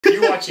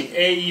watching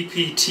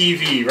AEP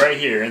TV right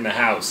here in the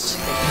house.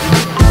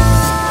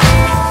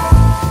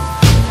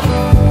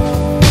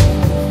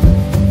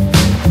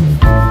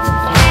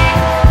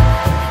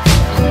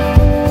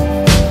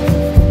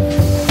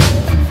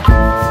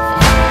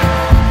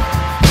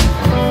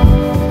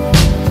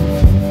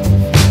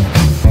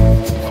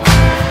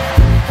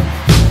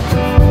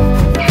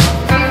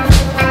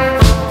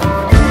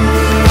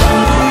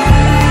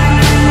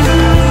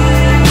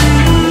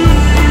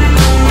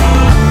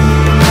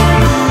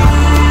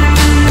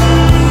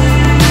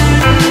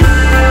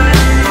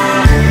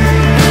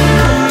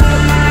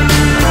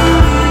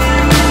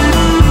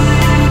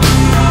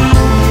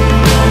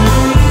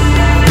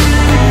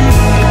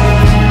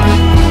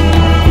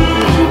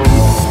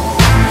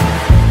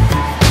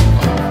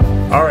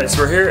 Alright, so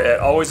we're here at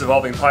Always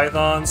Evolving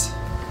Pythons.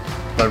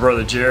 My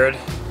brother Jared.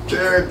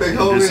 Jared, big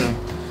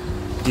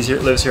homie. He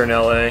lives here in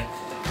LA.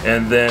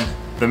 And then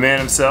the man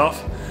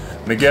himself,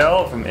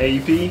 Miguel from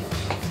AEP.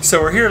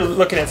 So we're here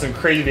looking at some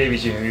crazy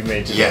babies you've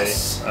made today.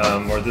 Yes.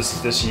 Or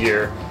this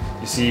year.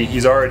 You see,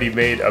 he's already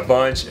made a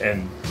bunch,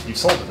 and you've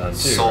sold a ton too.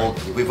 Sold.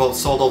 Right? We've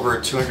sold over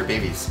 200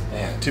 babies.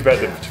 Yeah. Too bad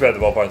the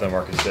ball python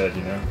market's dead.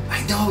 You know.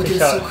 I know, it's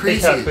so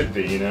crazy. It could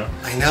be, you know.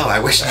 I know. I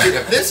wish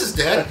if this is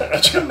dead,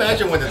 could you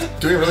imagine when it's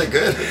doing really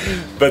good?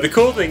 But the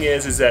cool thing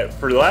is that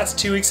for the last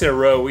 2 weeks in a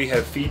row, we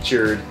have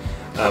featured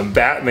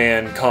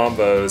Batman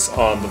combos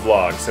on the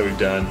vlog. So we've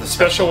done the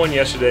special one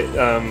yesterday.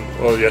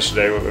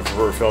 Yesterday if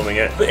we were filming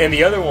it, and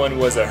the other one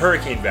was a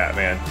Hurricane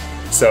Batman.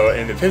 So,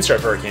 and the Pinstripe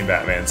Hurricane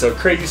Batman. So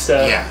crazy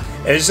stuff. Yeah.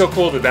 And it's just so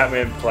cool the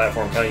Batman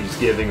platform kind of just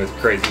giving with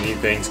crazy neat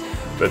things.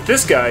 But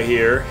this guy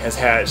here has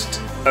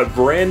hatched a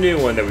brand new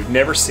one that we've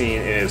never seen,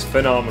 and it is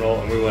phenomenal,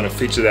 and we want to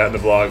feature that in the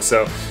vlog.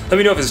 So let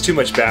me know if it's too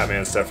much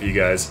Batman stuff for you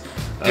guys.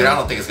 Dude, I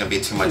don't think it's going to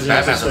be too much.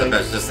 Batman's the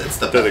best. It's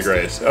the best. They're the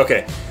greatest.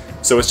 Okay.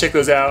 So let's check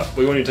those out.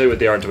 We won't even tell you what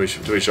they are until we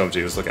show them to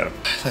you. Let's look at them.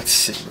 Let's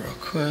see real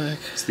quick.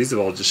 So these have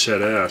all just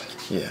shed out.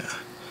 Yeah.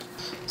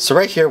 So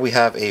right here we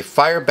have a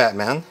Fire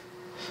Batman.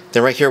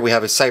 Then right here we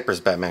have a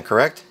Cypress Batman,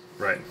 correct?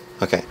 Right.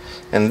 Okay.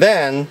 And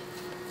then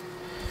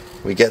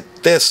we get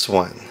this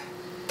one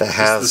that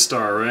has the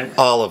star, right?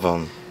 All of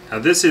them. Now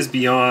this is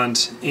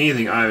beyond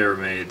anything I've ever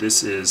made.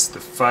 This is the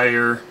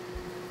Fire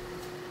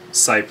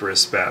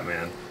Cypress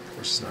Batman,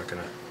 which is not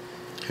gonna.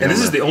 And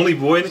this is the only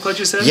boy in the clutch,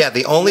 you said? Yeah,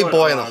 the only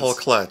boy in the whole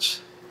clutch.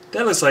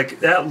 That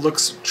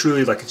looks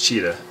truly like a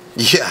cheetah.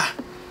 Yeah.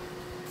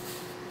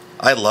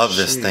 I love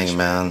this thing,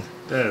 man.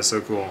 That is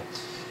so cool.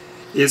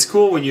 It's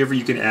cool whenever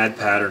you can add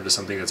pattern to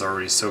something that's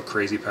already so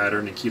crazy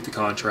pattern and keep the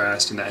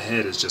contrast, and that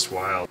head is just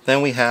wild.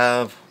 Then we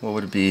have, what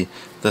would it be,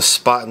 the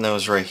spot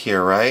nose right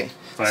here, right?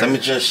 Fire. So let me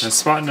just... And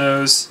spot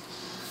nose,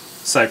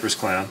 Cypress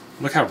clown.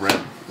 Look how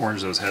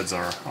orange those heads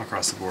are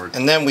across the board.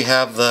 And then we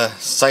have the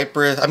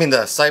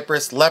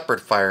Cypress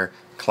leopard fire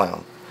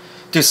clown.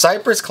 Dude,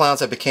 Cypress clowns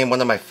have became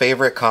one of my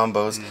favorite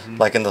combos,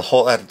 like in the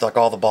whole, like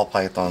all the ball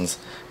pythons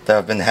that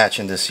have been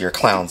hatching this year.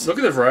 Clowns. Look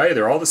at the variety.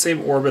 They're all the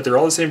same orbit. They're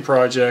all the same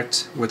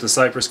project with the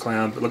Cypress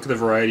clown. But look at the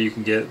variety you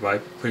can get by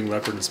putting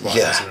leopard and spot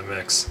nose in the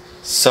mix.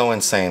 So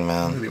insane,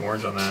 man. Look at the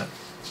orange on that.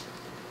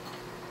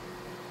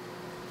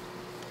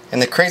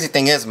 And the crazy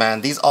thing is,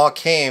 man, these all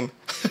came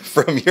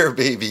from your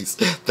babies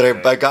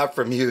that I got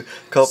from you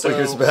a couple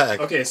years back.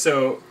 Okay,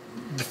 so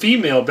the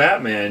female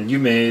Batman you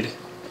made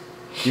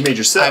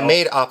yourself. I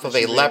made off of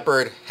a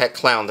leopard het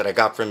clown that I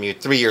got from you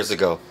 3 years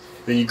ago.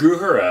 Then you grew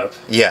her up.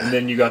 Yeah. And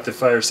then you got the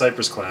Fire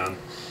Cypress clown.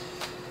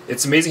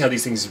 It's amazing how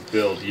these things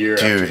build year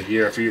after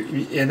year after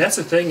year. And that's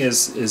the thing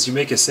is you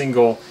make a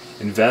single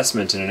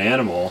investment in an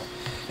animal,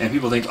 and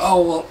people think,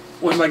 oh well,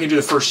 what am I going to do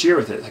the first year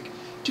with it? Like,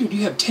 dude,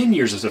 you have 10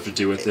 years of stuff to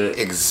do with it.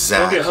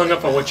 Exactly. Don't get hung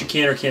up on what you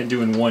can or can't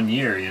do in 1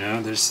 year. You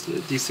know, these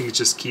things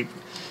just keep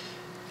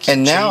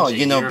and now,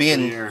 you know,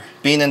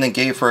 being in the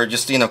game for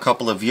just, you know, a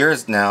couple of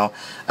years now,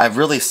 I've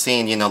really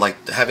seen, you know,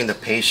 like having the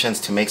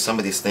patience to make some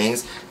of these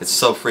things. It's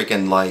so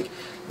freaking like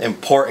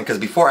important, because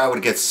before I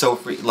would get so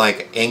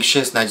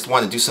anxious and I just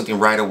want to do something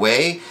right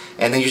away,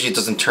 and then usually it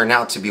doesn't turn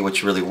out to be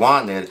what you really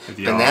wanted.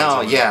 But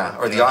now,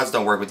 the odds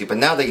don't work with you. But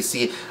now that you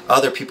see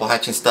other people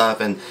hatching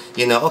stuff and,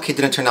 you know, okay,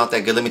 didn't turn out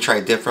that good, let me try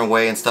a different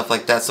way and stuff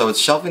like that. So it's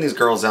shelving these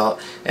girls out,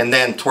 and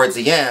then towards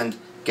the end,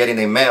 getting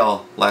a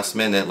male last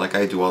minute like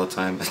I do all the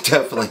time, it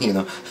definitely, you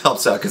know,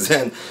 helps out, because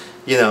then,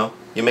 you know,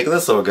 you make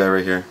this little guy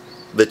right here,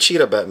 the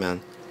Cheetah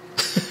Batman.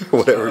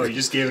 Whatever. Oh, you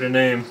just gave it a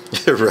name.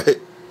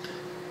 Right.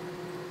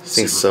 This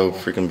thing's so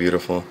freaking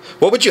beautiful.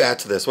 What would you add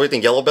to this? What do you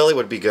think? Yellow belly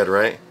would be good,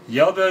 right?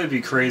 Yellow belly would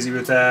be crazy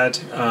with that.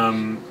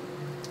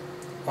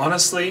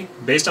 Honestly,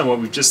 based on what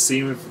we've just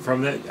seen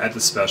from it, add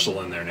the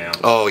special in there now.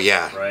 Oh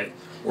yeah. Right.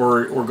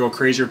 Or go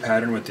crazier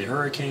pattern with the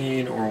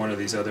Hurricane or one of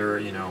these other,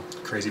 you know,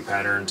 crazy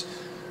patterns.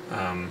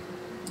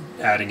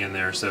 Adding in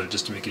there, so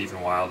just to make it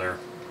even wilder.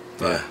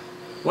 But yeah.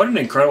 What an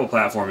incredible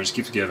platform! It just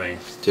keeps giving.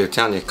 Dude, I'm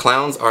telling you,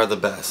 clowns are the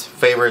best.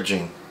 Favorite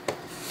gene.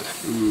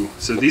 Ooh,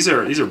 so these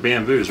are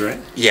bamboos, right?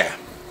 Yeah.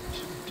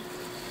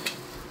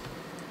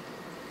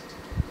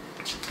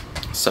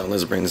 So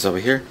let's bring this over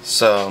here.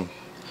 So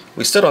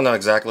we still don't know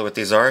exactly what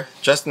these are.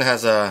 Justin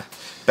has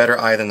better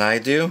eye than I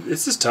do.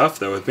 This is tough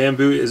though. With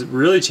bamboo, it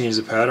really changed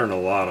the pattern a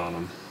lot on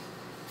them.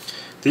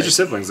 These are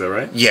siblings though,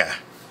 right? Yeah.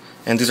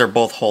 And these are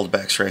both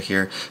holdbacks right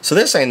here. So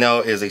this I know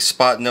is a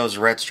spot-nosed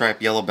red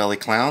stripe yellow belly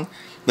clown.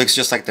 Looks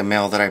just like the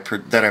male that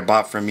I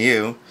bought from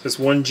you. Just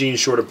one gene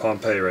short of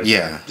Pompeii right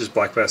there. Yeah. Just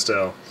black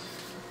pastel.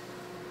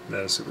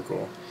 That is super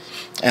cool.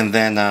 And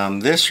then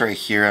this right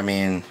here, I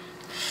mean,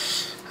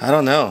 I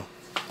don't know.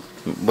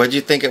 What'd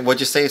you think? What'd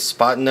you say?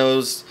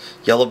 Spot-nosed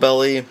yellow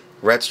belly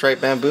red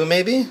stripe bamboo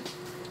maybe?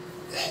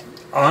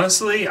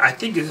 Honestly, I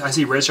think I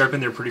see red stripe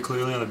in there pretty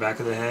clearly on the back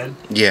of the head.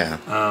 Yeah.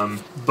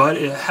 But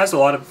it has a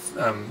lot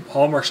of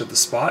hallmarks of the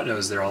spot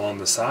nose there along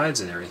the sides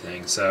and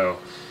everything. So,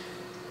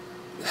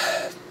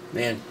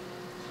 man,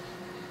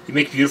 you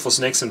make beautiful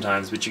snakes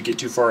sometimes, but you get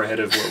too far ahead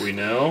of what we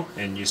know,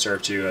 and you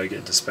start to get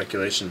into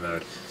speculation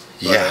mode.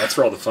 But, yeah. That's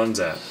where all the fun's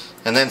at.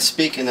 And then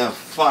speaking of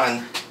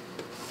fun,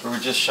 we were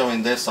just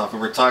showing this off,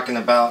 and we're talking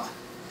about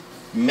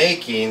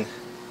making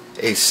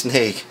a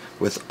snake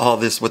with all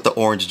this, with the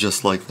orange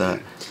just like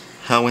that.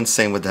 How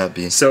insane would that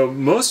be? So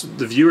most of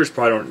the viewers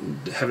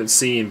probably haven't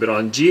seen, but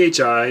on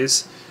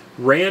GHIs,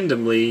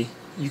 randomly,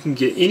 you can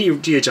get any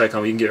GHI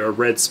combo, you can get a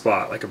red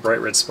spot, like a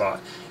bright red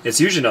spot. It's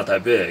usually not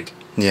that big.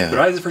 Yeah.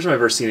 But the first time I've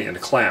ever seen it in a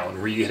clown,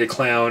 where you hit a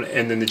clown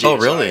and then the GHI, oh,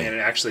 really? And it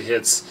actually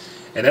hits.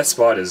 And that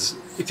spot is,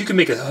 if you can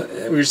make a,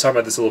 we were just talking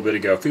about this a little bit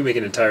ago, if you can make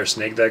an entire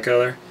snake that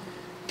color,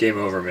 game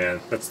over, man.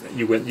 That's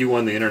you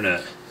won the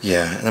internet.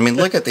 Yeah, and I mean,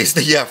 look at these.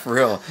 Yeah, for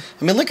real.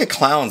 I mean, look at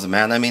clowns,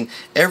 man. I mean,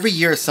 every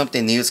year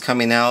something new is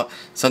coming out,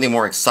 something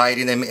more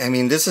exciting. I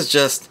mean, this is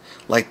just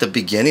like the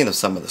beginning of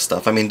some of the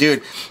stuff. I mean,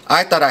 dude,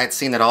 I thought I had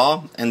seen it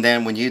all, and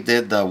then when you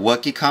did the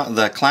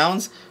the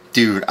clowns,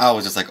 dude, I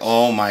was just like,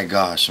 oh my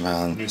gosh,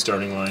 man. New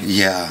starting line.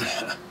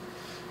 Yeah.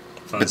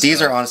 But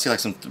these are honestly like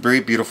some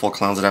very beautiful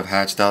clowns that I've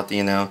hatched out,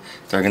 you know.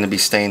 They're going to be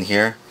staying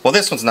here. Well,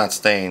 this one's not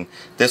staying.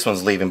 This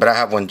one's leaving, but I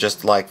have one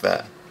just like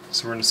that.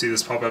 So we're going to see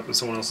this pop up in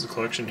someone else's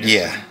collection here.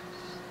 Yeah.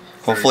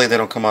 Hopefully they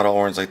don't come out all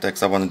orange like that,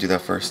 because I want to do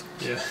that first.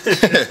 Yeah.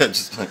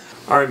 Just like...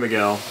 All right,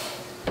 Miguel.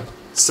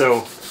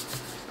 So,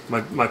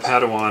 my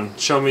Padawan,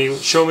 show me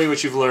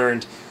what you've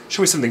learned.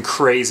 Show me something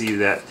crazy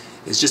that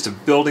is just a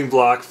building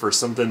block for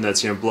something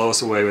that's blow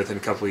us away within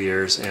a couple of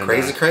years. And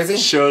crazy.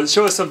 Show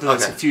us something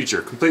that's the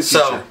future, complete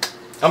future. So,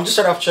 I'm just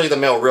starting off to show you the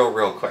male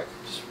real quick.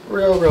 Just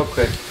real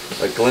quick.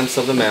 A glimpse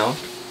of the male.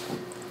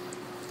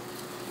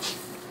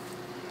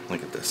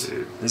 Look at this.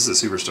 Dude, this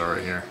is a superstar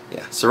right here.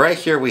 Yeah. So right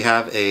here we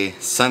have a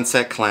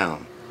sunset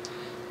clown.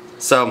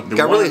 So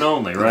the one and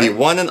only, right? The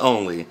one and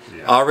only.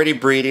 Yeah. Already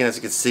breeding, as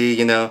you can see,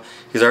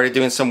 he's already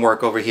doing some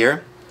work over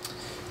here.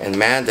 And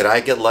man, did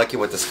I get lucky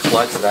with this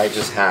clutch that I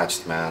just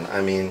hatched, man.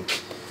 I mean,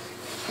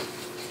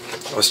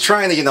 I was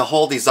trying to,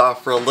 hold these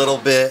off for a little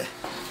bit,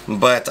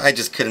 but I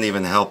just couldn't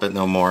even help it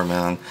no more,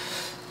 man.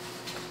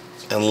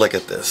 And look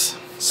at this.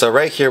 So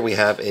right here we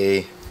have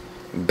a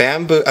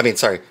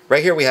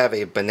right here we have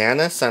a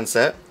banana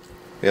sunset.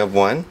 We have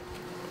one.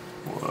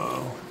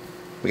 Whoa.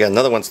 We got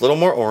another one. It's a little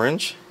more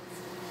orange.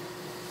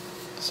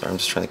 Sorry, I'm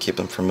just trying to keep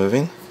them from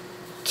moving.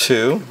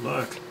 Two. Good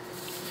luck.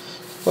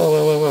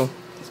 Whoa.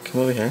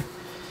 Come over here.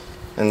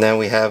 And then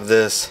we have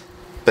this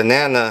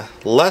banana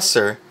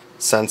lesser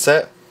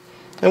sunset.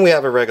 And we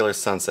have a regular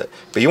sunset.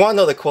 But you want to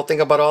know the cool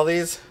thing about all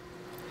these?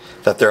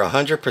 That they're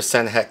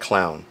 100% het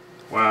clown.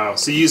 Wow.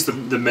 So you used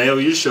the male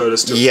you just showed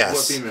us to yes,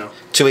 what female?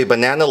 To a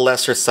banana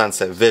lesser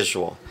sunset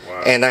visual.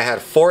 Wow. And I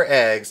had 4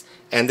 eggs,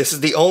 and this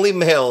is the only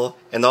male,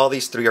 and all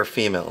these 3 are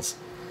females.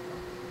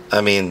 I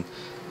mean,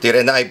 dude,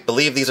 and I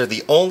believe these are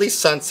the only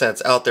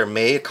sunsets out there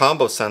made,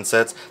 combo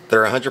sunsets, that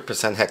are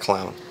 100% het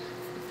clown.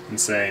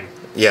 Insane.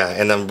 Yeah,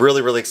 and I'm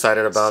really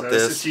excited about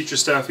this. This is future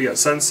stuff. We got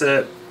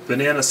sunset,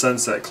 banana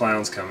sunset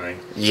clowns coming.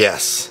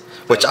 Yes,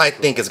 which I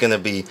think is going to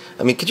be,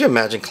 I mean, could you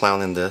imagine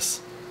clowning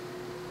this?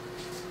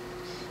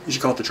 You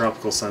should call it the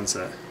tropical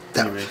sunset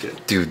when you make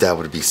it. Dude, that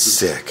would be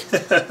sick.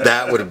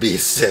 That would be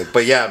sick.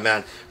 But yeah,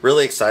 man,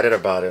 really excited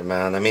about it,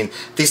 man. I mean,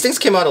 these things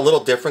came out a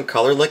little different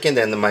color looking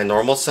than my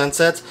normal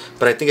sunsets,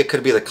 but I think it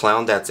could be the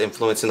clown that's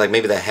influencing like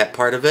maybe the het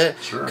part of it.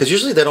 Sure. Because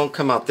usually they don't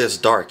come out this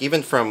dark,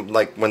 even from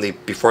like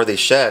before they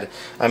shed.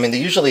 I mean,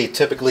 they usually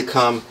typically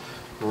come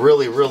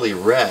really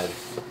red.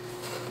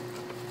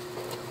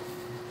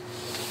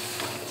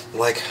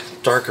 Like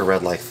darker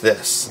red like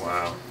this.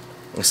 Wow.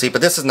 You see,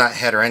 but this is not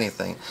het or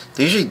anything.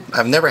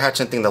 I've never hatched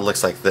anything that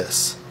looks like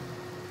this.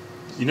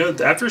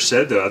 After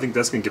shed though, I think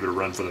that's gonna give it a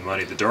run for the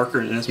money. The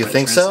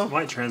darkerness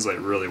might translate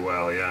really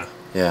well, yeah.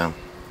 Yeah.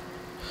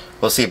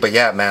 We'll see, but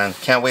yeah, man,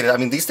 can't wait. I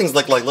mean, these things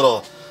look like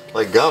little,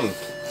 like gum.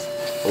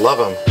 I love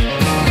them.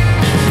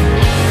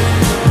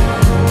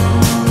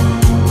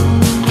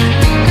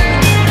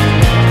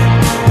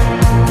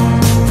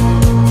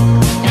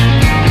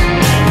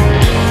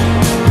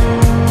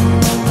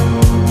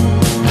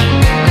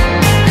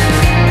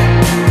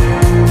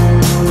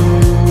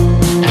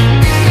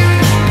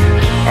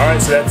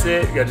 So that's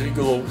it. Got to do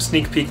a little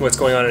sneak peek of what's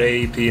going on at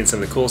AEP and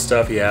some of the cool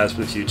stuff he has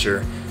for the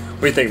future.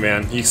 What do you think,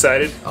 man? You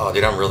excited? Oh,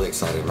 dude, I'm really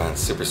excited, man.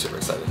 Super, super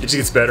excited. It just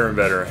gets better and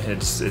better.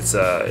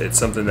 It's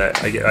something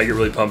that I get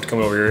really pumped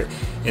coming over here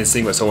and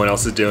seeing what someone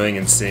else is doing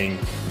and seeing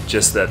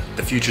just that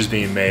the future's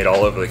being made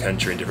all over the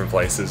country in different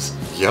places.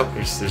 Yep.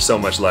 There's so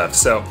much left.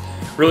 So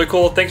really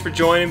cool. Thanks for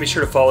joining. Be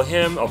sure to follow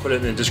him. I'll put it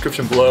in the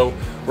description below.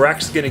 We're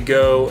actually going to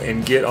go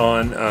and get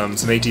on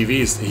some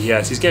ATVs he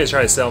has. He's going to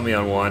try to sell me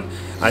on one.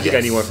 I think I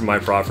need one for my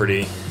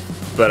property,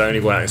 but I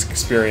need one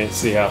experience.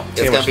 See how.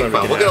 It's going to be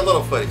fun. We'll get a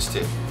little footage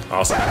too.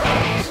 Awesome.